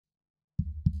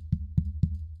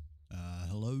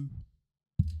Hello?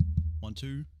 1,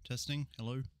 2, testing,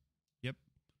 hello? Yep.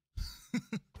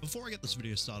 Before I get this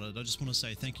video started, I just want to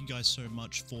say thank you guys so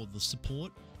much for the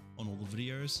support on all the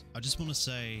videos. I just want to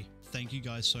say thank you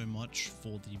guys so much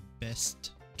for the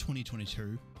best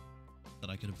 2022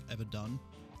 that I could have ever done.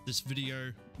 This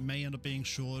video may end up being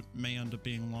short, may end up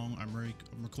being long. I'm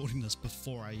recording this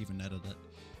before I even edit it,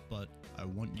 but I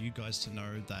want you guys to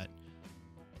know that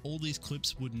all these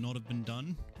clips would not have been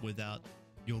done without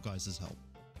your guys' help.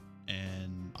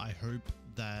 And I hope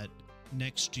that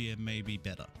next year may be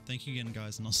better. Thank you again,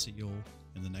 guys, and I'll see you all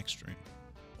in the next stream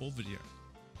or video.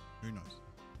 Who knows?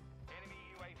 Enemy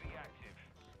UAV active.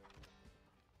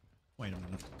 Wait a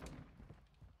minute.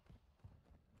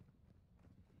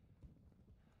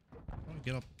 How do I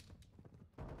get up?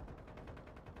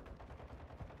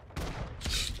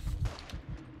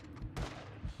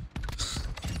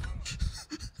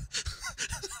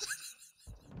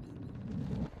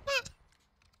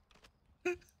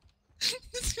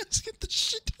 This guy's get the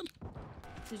shit done.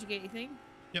 Did you get anything?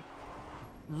 Yep.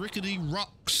 Rickety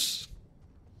rocks.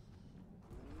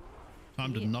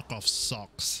 Time to knock off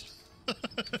socks.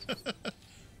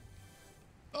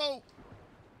 Oh!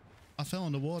 I fell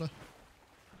in the water.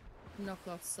 Knock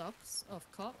off socks off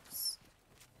cops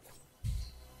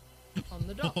on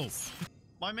the docks. Oh.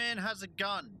 My man has a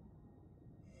gun.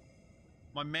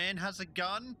 My man has a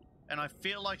gun, and I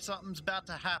feel like something's about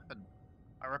to happen.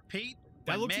 I repeat,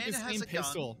 That my looks man like the has same a gun.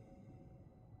 pistol.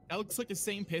 That looks like the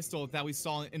same pistol that we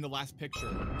saw in the last picture.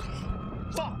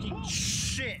 Fucking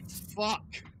shit! Fuck.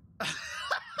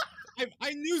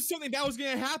 I knew something that was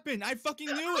gonna happen. I fucking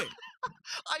knew it.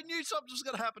 I knew something was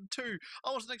gonna happen too.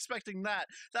 I wasn't expecting that.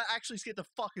 That actually scared the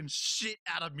fucking shit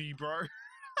out of me, bro.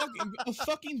 A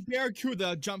fucking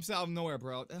barracuda jumps out of nowhere,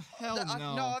 bro. Hell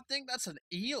no. No, I think that's an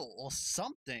eel or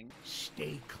something.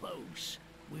 Stay close.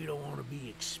 We don't want to be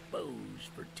exposed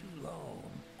for too long.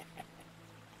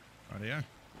 Rightio.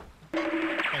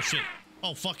 Oh shit.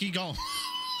 Oh fuck, he gone.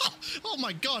 Oh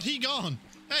my god, he gone.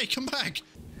 Hey, come back.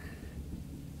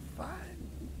 Find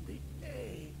the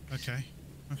egg. Okay.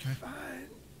 Okay. Find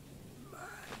my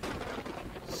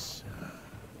son.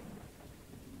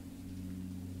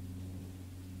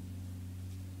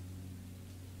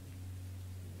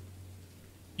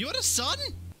 You had a son?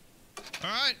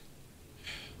 Alright.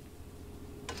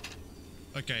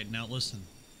 Okay, now listen.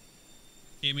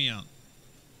 Hear me out.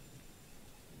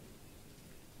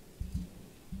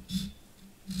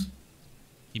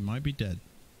 He might be dead.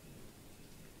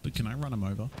 But can I run him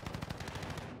over?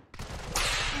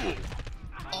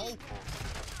 Oh!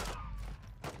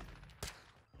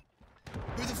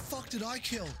 Who the fuck did I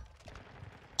kill?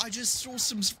 I just saw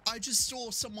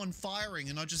someone firing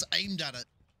and I just aimed at it.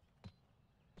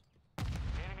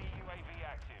 Enemy UAV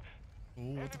active.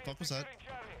 Oh, what the fuck was that?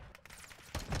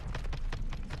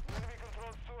 Enemy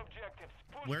controls 2 objectives.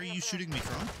 Push Where are the you offensive. shooting me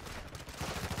from?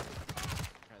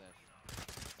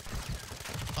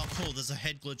 Oh, cool. There's a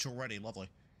head glitch already. Lovely.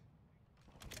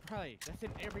 Probably. That's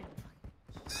in every.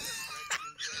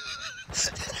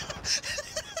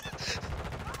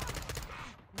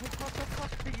 What the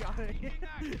fuck are you on here?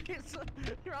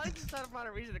 You're always just trying to find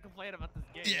a reason to complain about this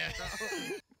game. Yeah. So.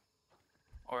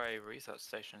 Or a research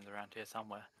station is around here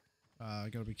somewhere. I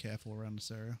gotta be careful around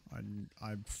this area.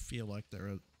 I feel like there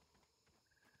are...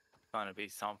 Going to be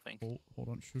something. Oh, hold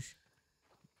on, shush.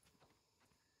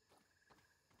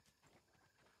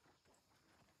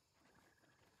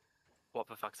 What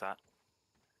the fuck's that?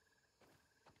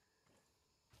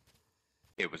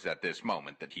 It was at this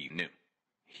moment that he knew.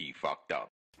 He fucked up.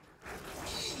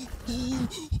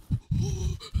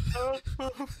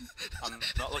 I'm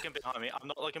not looking behind me. I'm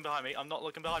not looking behind me. I'm not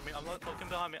looking behind me. I'm not looking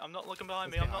behind me. I'm not looking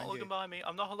behind me. I'm not looking behind me.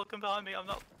 I'm not looking behind me. I'm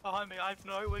not behind me. I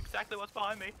know exactly what's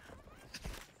behind me.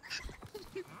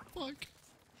 Fuck.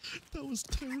 That was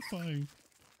terrifying.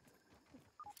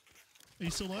 Are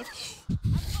you still alive?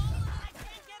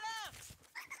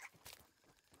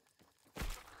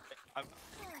 I'm,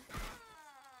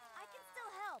 I can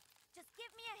still help. Just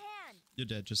give me a hand. You're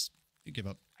dead. Just give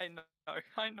up. I know. I'm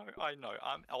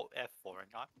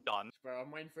F4ing. I'm done. Bro,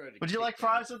 I'm waiting for her to. Would you kick like down.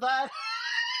 fries with that?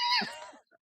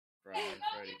 Bro, I'm waiting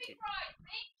for her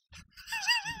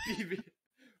to kick.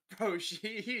 Bro,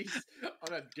 she's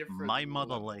on a different. My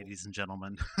mother, level. ladies and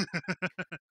gentlemen.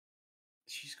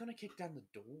 She's gonna kick down the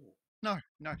door. No,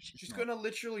 she's not. gonna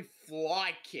literally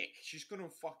fly kick. She's gonna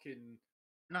fucking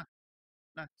No,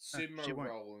 sumo she won't.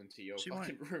 roll into your She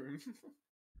fucking room.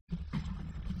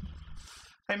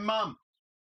 Hey, Mum.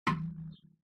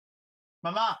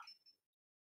 Mama.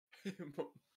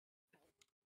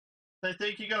 They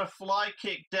think you got a fly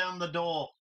kick down the door.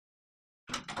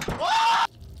 Ah!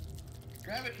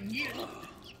 Grab it and eat it.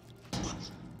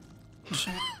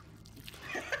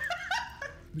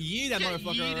 Yeah, that Get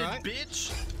motherfucker, yeeted, alright?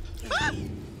 bitch. Ah!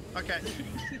 Okay.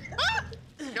 Ah!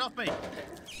 Get off me.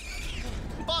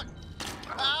 Fuck.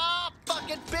 Ah,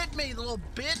 fucking bit me, the little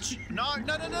bitch. No,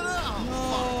 no, no, no, no.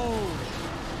 Oh,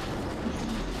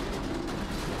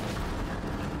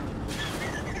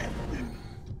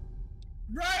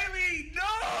 Riley,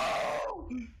 no!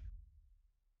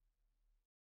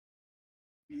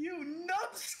 You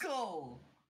numbskull!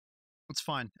 it's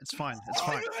fine. It's fine. It's All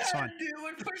fine. you It's had fine. to do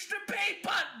was push the pay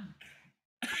button!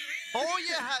 All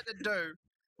you had to do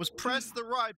was press the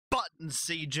right button,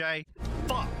 CJ.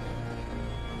 Fuck.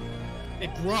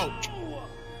 It broke.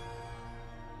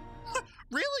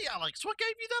 Really, Alex? What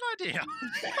gave you that idea?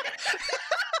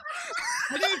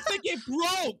 I didn't think it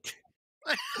broke.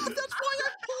 That's why I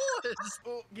paused.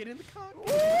 Oh, get in the car.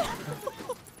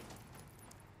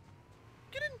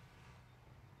 Get in.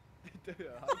 Hi, guys.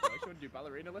 You want to do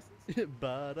ballerina lessons?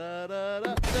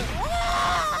 Ba-da-da-da.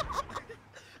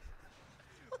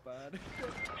 Bad.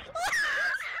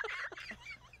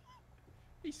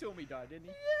 He saw me die, didn't he?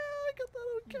 Yeah, I got that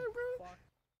on camera. Fuck.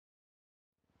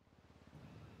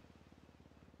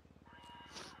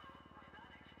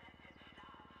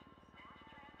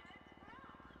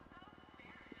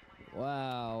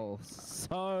 Wow,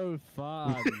 so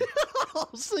fun. I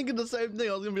was thinking the same thing.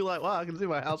 I was gonna be like, wow, I can see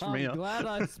my house from here. I'm glad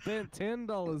I spent $10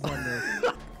 on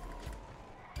this.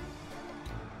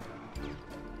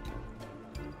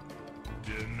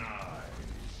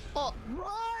 Oh,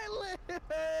 Riley!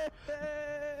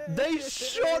 they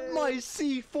shot my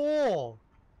C4.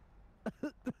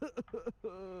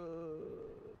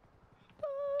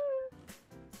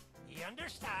 You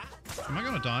understand? Am I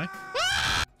gonna die?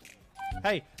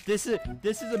 Hey, this is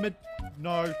a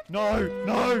no.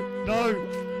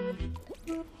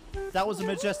 That was a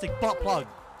majestic butt plug.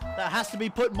 That has to be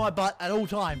put in my butt at all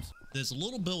times. There's a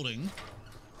little building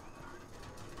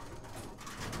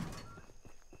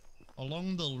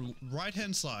along the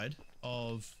right-hand side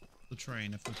of the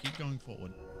train if we keep going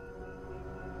forward.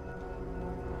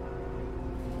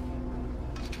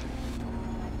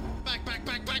 Back,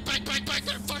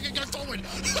 don't fucking go forward!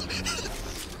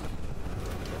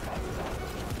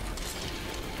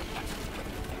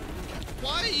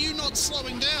 Why are you not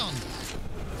slowing down?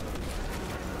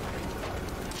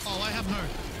 Oh, I have no.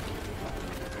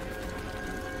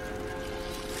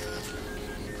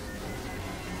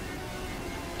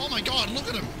 Oh my god, look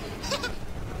at him!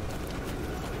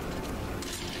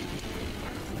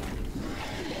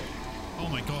 Oh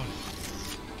my god.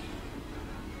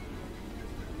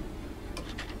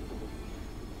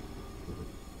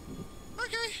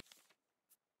 Okay.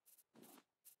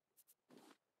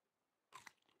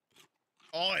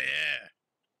 Oh yeah.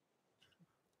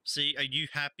 See, are you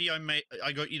happy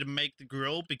I got you to make the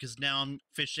grill because now I'm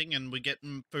fishing and we're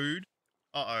getting food?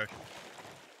 Uh-oh.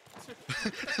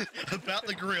 About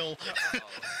the grill.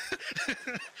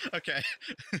 Okay.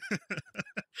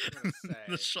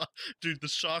 The shark, dude, the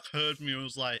shark heard me and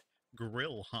was like,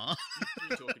 grill, huh?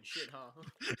 You talking shit, huh?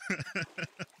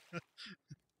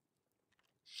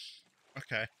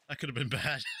 Okay, that could have been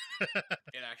bad.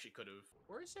 It actually could have.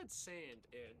 Where is that sand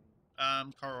in?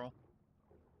 Coral.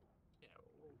 Yeah.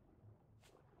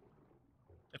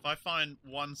 If I find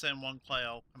one sand, one clay,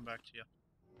 I'll come back to you.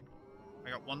 I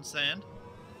got one sand,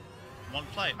 one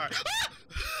clay. Alright.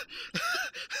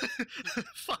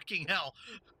 Fucking hell.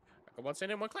 I got one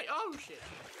sand and one clay. Oh shit.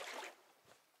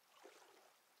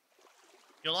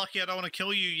 You're lucky I don't want to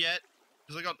kill you yet,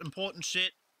 because I got important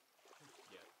shit.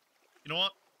 Yeah. You know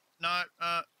what? No,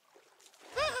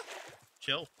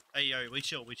 chill. Hey, yo, we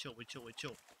chill.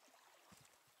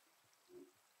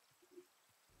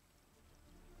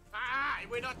 Ah,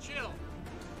 we're not chill.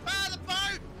 Ah, the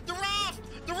boat! The raft!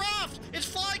 The raft! It's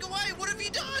flying away! What have you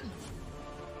done?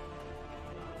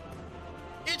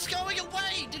 It's going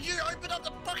away! Did you open up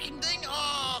the fucking thing?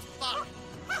 Oh, fuck!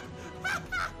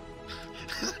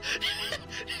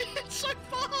 It's so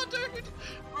far, dude!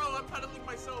 Bro, I'm paddling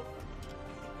myself.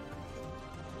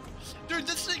 Dude,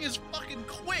 this thing is fucking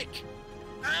quick!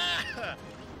 Ah!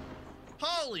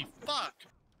 Holy fuck!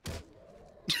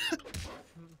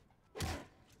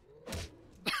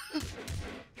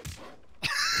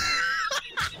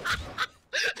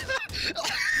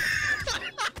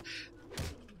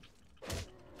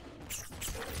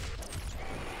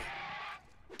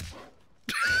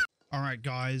 Alright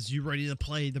guys, you ready to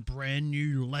play the brand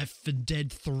new Left 4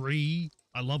 Dead 3?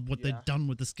 I love what they've done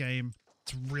with this game.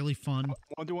 It's really fun. I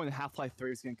wonder when Half-Life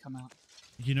 3 is gonna come out.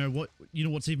 You know what? You know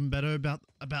what's even better about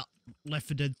Left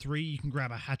 4 Dead 3? You can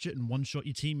grab a hatchet and one-shot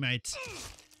your teammates.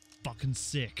 Fucking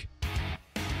sick.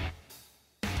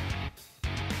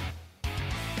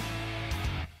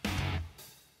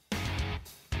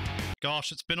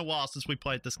 Gosh, it's been a while since we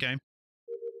played this game.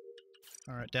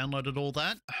 Alright, downloaded all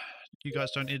that. You guys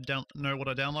don't need to know what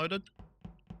I downloaded?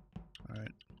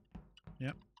 Alright.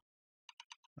 Yep.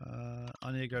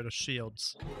 I need to go to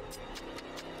Shields.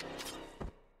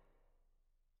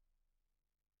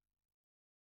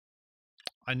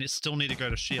 Still need to go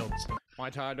to Shields.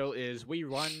 My title is We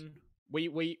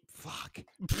fuck.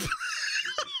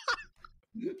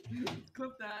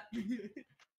 Clip that.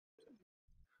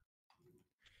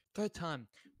 Third time.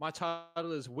 My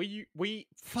title is We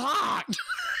fuck.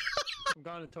 I'm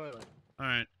going to the toilet.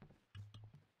 Alright.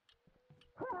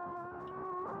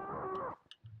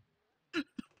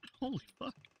 Holy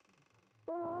fuck.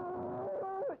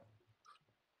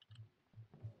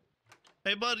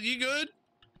 Hey bud, you good?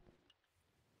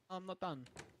 I'm not done.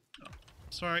 Oh,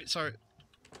 sorry.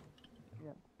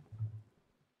 Yeah.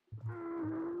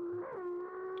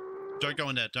 Don't go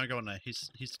in there, don't go in there.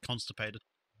 He's constipated.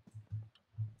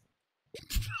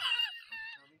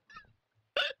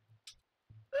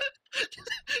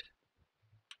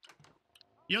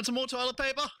 You want some more toilet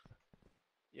paper?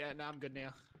 Yeah, no, I'm good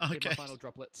now. Okay. Get my final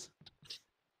droplets.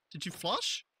 Did you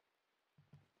flush?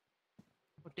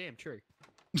 Oh, damn, true.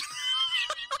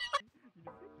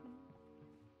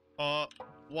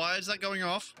 Why is that going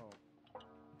off? Oh.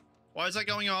 Why is that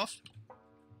going off?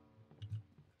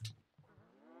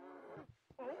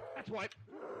 That's why.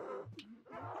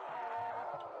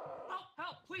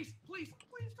 Help, please,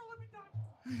 don't let me die.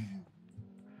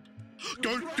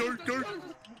 Go!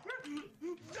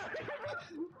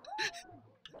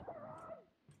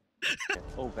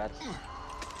 Oh, that's...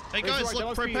 Hey guys,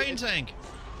 look, propane tank!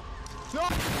 No!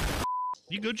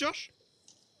 You good, Josh?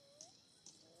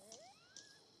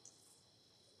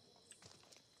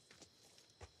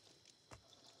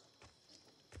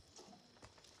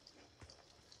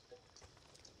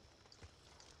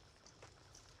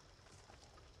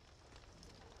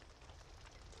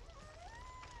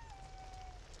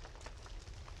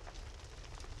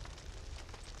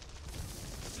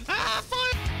 Ah, fire!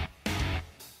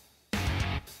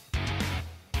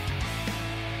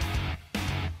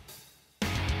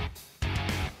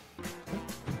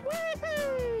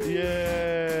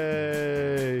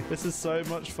 Yay! This is so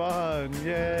much fun.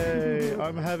 Yay!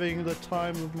 I'm having the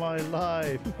time of my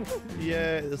life.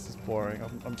 Yeah, this is boring.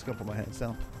 I'm just gonna put my hands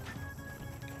down.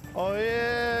 Oh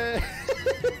yeah!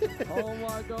 Oh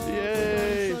my god!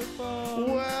 Yay! So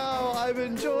fun. Wow! I'm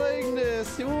enjoying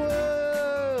this.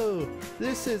 Whoa!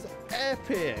 This is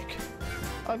epic.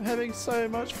 I'm having so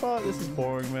much fun. This is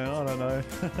boring, man. I don't know.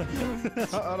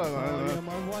 I don't know. Oh, yeah,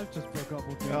 my wife just broke up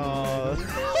with me. Oh.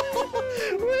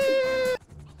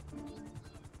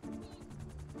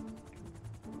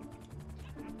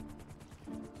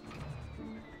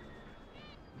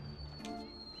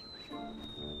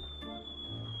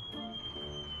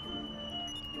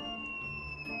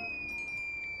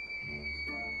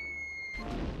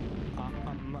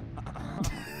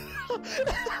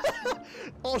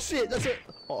 Oh shit, that's it.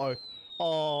 Uh-oh.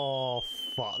 Oh,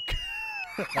 fuck.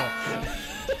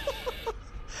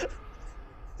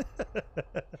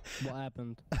 What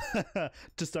happened?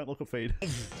 Just don't look at feed. Ah,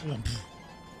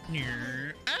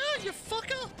 you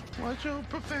fucker! Watch your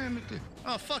profanity.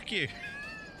 Oh, fuck you.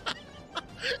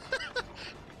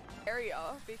 Area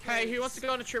because... Hey, who wants to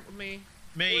go on a trip with me?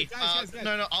 Me. Wait, guys.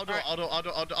 No, I'll do it.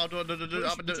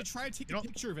 You should try to take a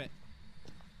picture of it.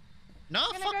 No,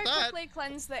 Can fuck I go that. quickly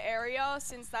cleanse the area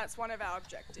since that's one of our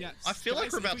objectives? Yeah. I feel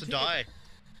like we're about to die.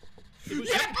 If we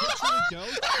take a picture of the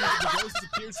ghost, the ghost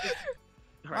disappears.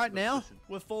 Right now,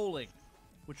 we're falling.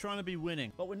 We're trying to be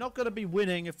winning. But we're not going to be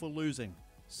winning if we're losing.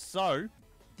 So,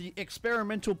 the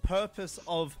experimental purpose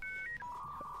of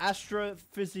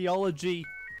astrophysiology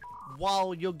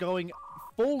while you're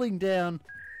falling down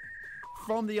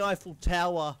from the Eiffel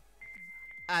Tower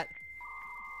at...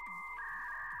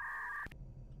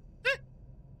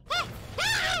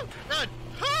 Run!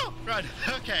 Oh, run!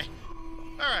 Okay.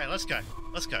 Alright, let's go.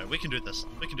 Let's go. We can do this.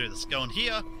 We can do this. Go in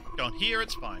here. Go in here.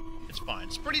 It's fine. It's fine.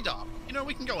 It's pretty dark. You know,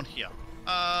 we can go in here.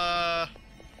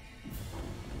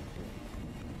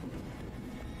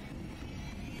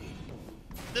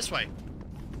 This way.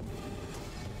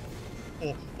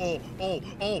 Oh.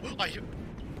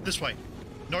 This way.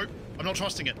 Nope. I'm not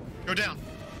trusting it. Go down.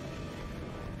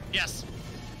 Yes.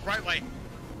 Right way.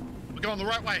 We're going the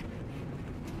right way.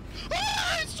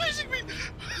 Ah, it's chasing me!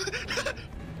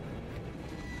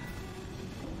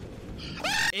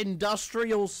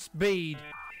 Industrial speed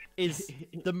is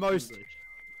the most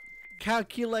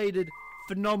calculated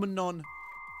phenomenon.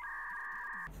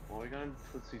 Why are we going to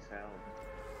Tootsie Tower?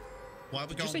 Why are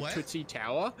we Did you going say where? Tootsie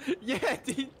Tower? Yeah,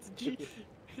 did you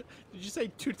say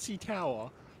Tootsie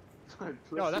Tower?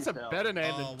 No, that's a better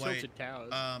name Oh, than wait. Tilted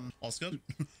Towers. Oscar,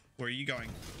 where are you going?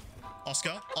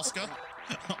 Oscar, Oscar,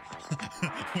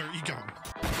 where are you going?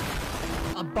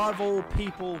 Above all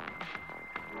people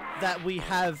that we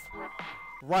have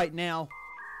right now,